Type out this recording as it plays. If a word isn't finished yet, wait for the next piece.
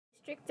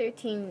District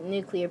 13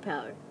 Nuclear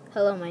Power.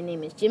 Hello, my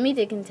name is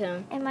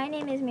J.Dickantone. And my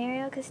name is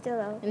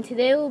M.Castillo. And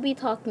today we'll be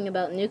talking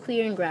about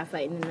nuclear and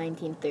graphite in the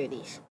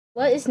 1930s.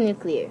 What is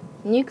nuclear?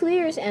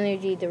 Nuclear is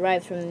energy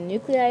derived from the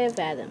nuclei of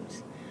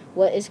atoms.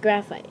 What is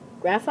graphite?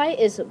 Graphite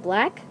is a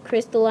black,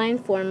 crystalline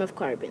form of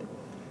carbon.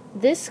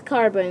 This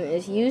carbon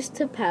is used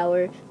to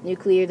power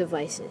nuclear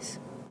devices.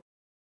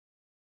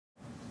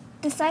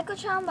 The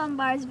cyclotron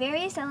bombards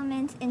various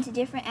elements into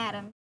different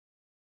atoms.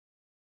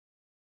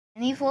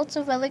 Many volts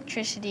of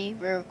electricity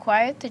were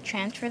required to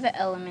transfer the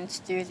elements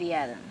through the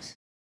atoms.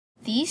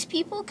 These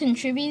people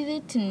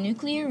contributed to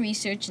nuclear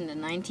research in the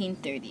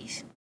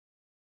 1930s.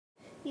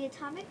 The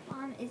atomic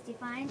bomb is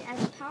defined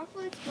as a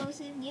powerful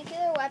explosive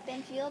nuclear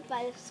weapon fueled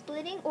by the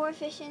splitting or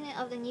fission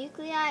of the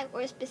nuclei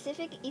or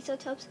specific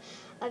isotopes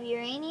of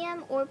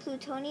uranium or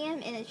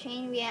plutonium in a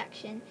chain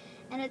reaction.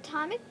 An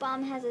atomic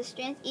bomb has a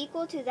strength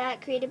equal to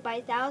that created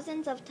by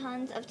thousands of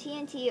tons of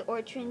TNT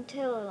or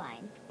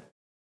tritiline.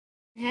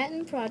 The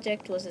Manhattan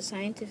Project was a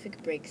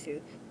scientific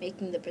breakthrough,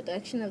 making the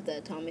production of the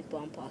atomic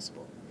bomb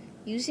possible.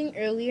 Using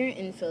earlier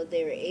info,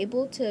 they were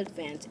able to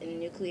advance in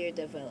nuclear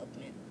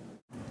development.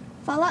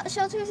 Fallout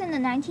shelters in the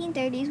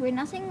 1930s were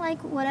nothing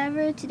like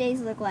whatever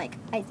today's look like,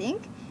 I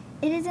think.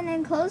 It is an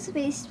enclosed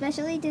space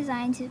specially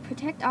designed to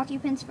protect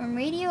occupants from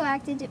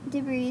radioactive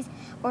debris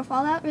or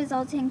fallout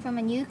resulting from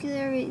a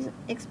nuclear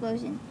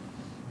explosion.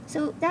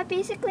 So that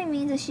basically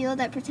means a shield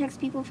that protects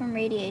people from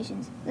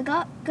radiations.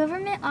 The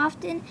government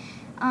often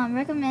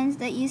recommends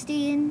that you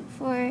stay in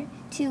for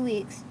 2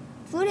 weeks.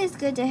 Food is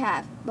good to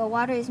have, but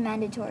water is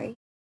mandatory.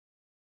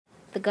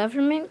 The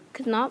government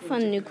could not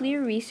fund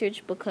nuclear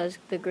research because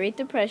the Great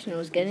Depression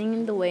was getting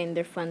in the way and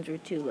their funds were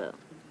too low,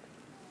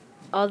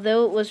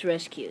 although it was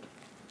rescued,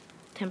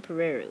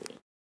 temporarily.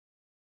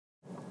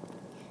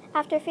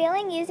 After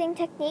failing using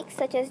techniques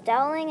such as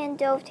doweling and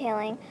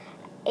dovetailing,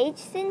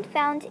 Edison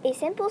found a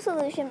simple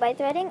solution by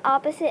threading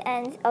opposite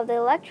ends of the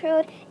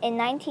electrode in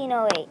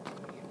 1908.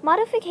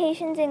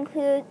 Modifications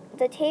include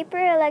the taper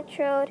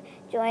electrode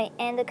joint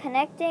and the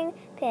connecting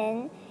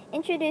pin,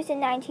 introduced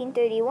in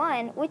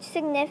 1931, which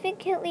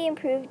significantly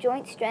improved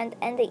joint strength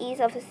and the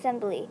ease of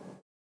assembly.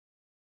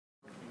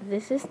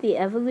 This is the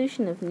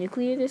evolution of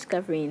nuclear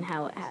discovery and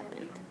how it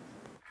happened.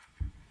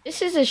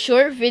 This is a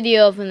short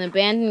video of an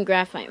abandoned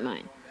graphite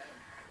mine.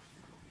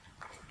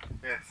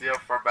 Yeah, see how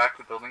far back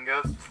the building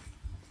goes?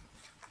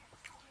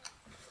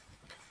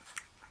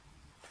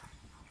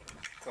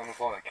 It's almost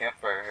like a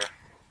campfire here.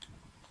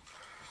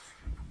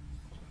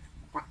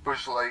 With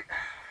bush light.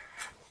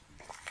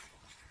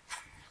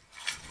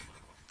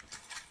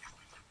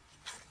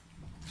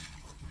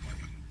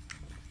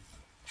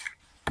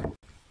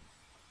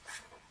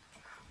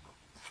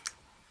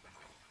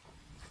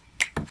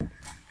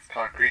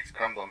 Concrete's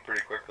crumbling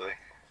pretty quickly.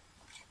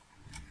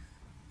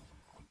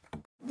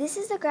 This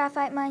is the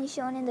graphite mine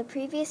shown in the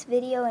previous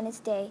video in its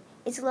day.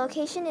 Its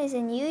location is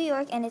in New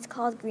York and it's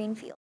called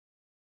Greenfield.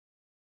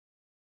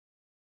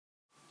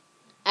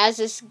 As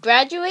a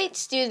graduate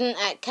student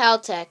at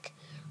Caltech,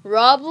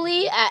 Rob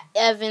Lee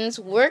Evans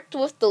worked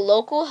with the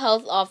local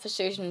health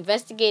officers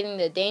investigating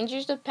the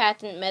dangers of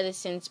patent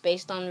medicines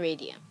based on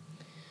radium.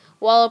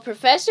 While a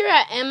professor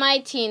at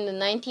MIT in the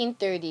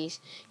 1930s,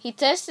 he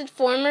tested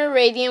former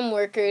radium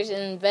workers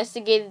and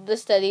investigated the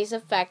studies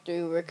of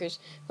factory workers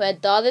who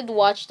had dotted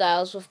watch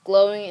dials with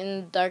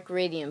glowing-in-the-dark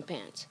radium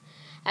pans.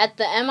 At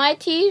the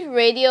MIT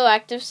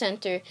Radioactive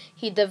Center,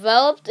 he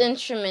developed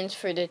instruments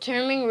for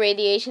determining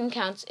radiation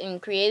counts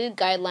and created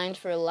guidelines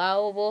for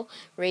allowable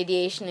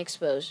radiation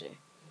exposure.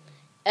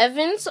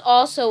 Evans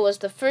also was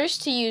the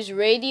first to use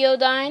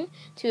radiodyne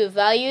to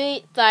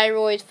evaluate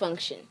thyroid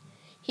function.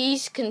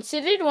 He's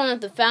considered one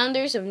of the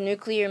founders of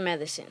nuclear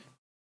medicine.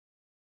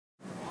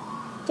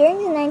 During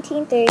the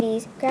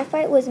 1930s,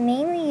 graphite was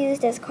mainly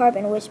used as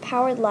carbon, which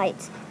powered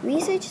lights.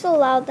 Research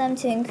allowed them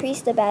to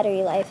increase the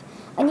battery life.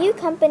 A new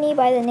company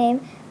by the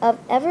name of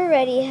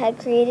Eveready had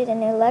created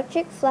an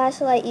electric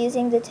flashlight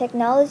using the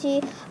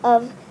technology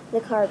of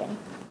the carbon.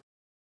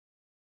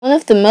 One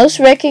of the most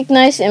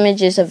recognized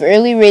images of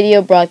early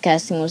radio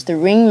broadcasting was the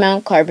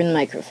ring-mount carbon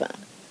microphone.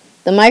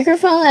 The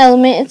microphone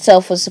element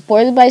itself was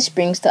supported by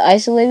springs to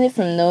isolate it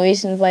from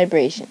noise and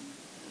vibration.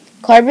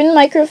 Carbon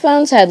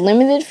microphones had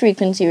limited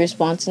frequency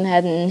response and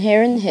had an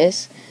inherent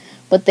hiss,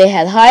 but they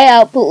had high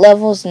output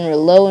levels and were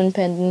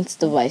low-impedance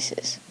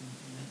devices.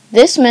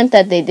 This meant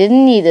that they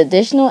didn't need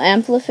additional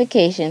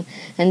amplification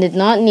and did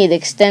not need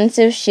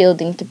extensive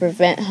shielding to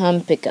prevent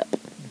hum pickup.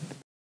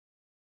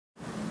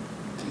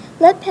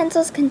 Lead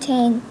pencils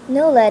contain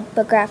no lead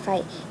but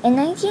graphite. In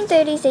the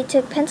 1930s, they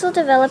took pencil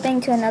developing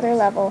to another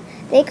level.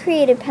 They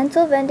created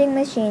pencil vending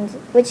machines,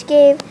 which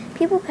gave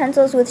people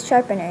pencils with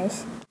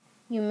sharpeners.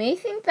 You may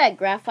think that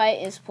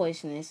graphite is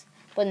poisonous,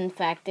 but in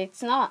fact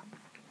it's not.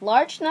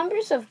 Large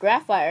numbers of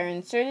graphite are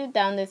inserted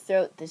down the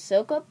throat to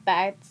soak up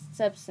bad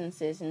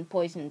substances and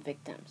poison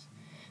victims.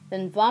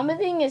 Then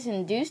vomiting is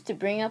induced to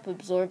bring up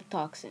absorbed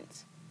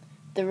toxins.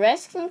 The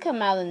rest can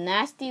come out a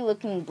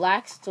nasty-looking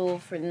black stool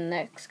for the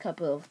next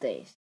couple of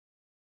days.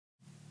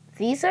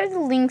 These are the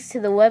links to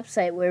the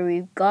website where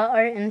we got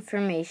our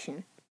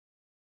information.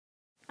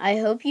 I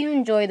hope you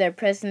enjoyed our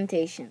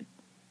presentation.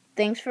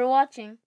 Thanks for watching.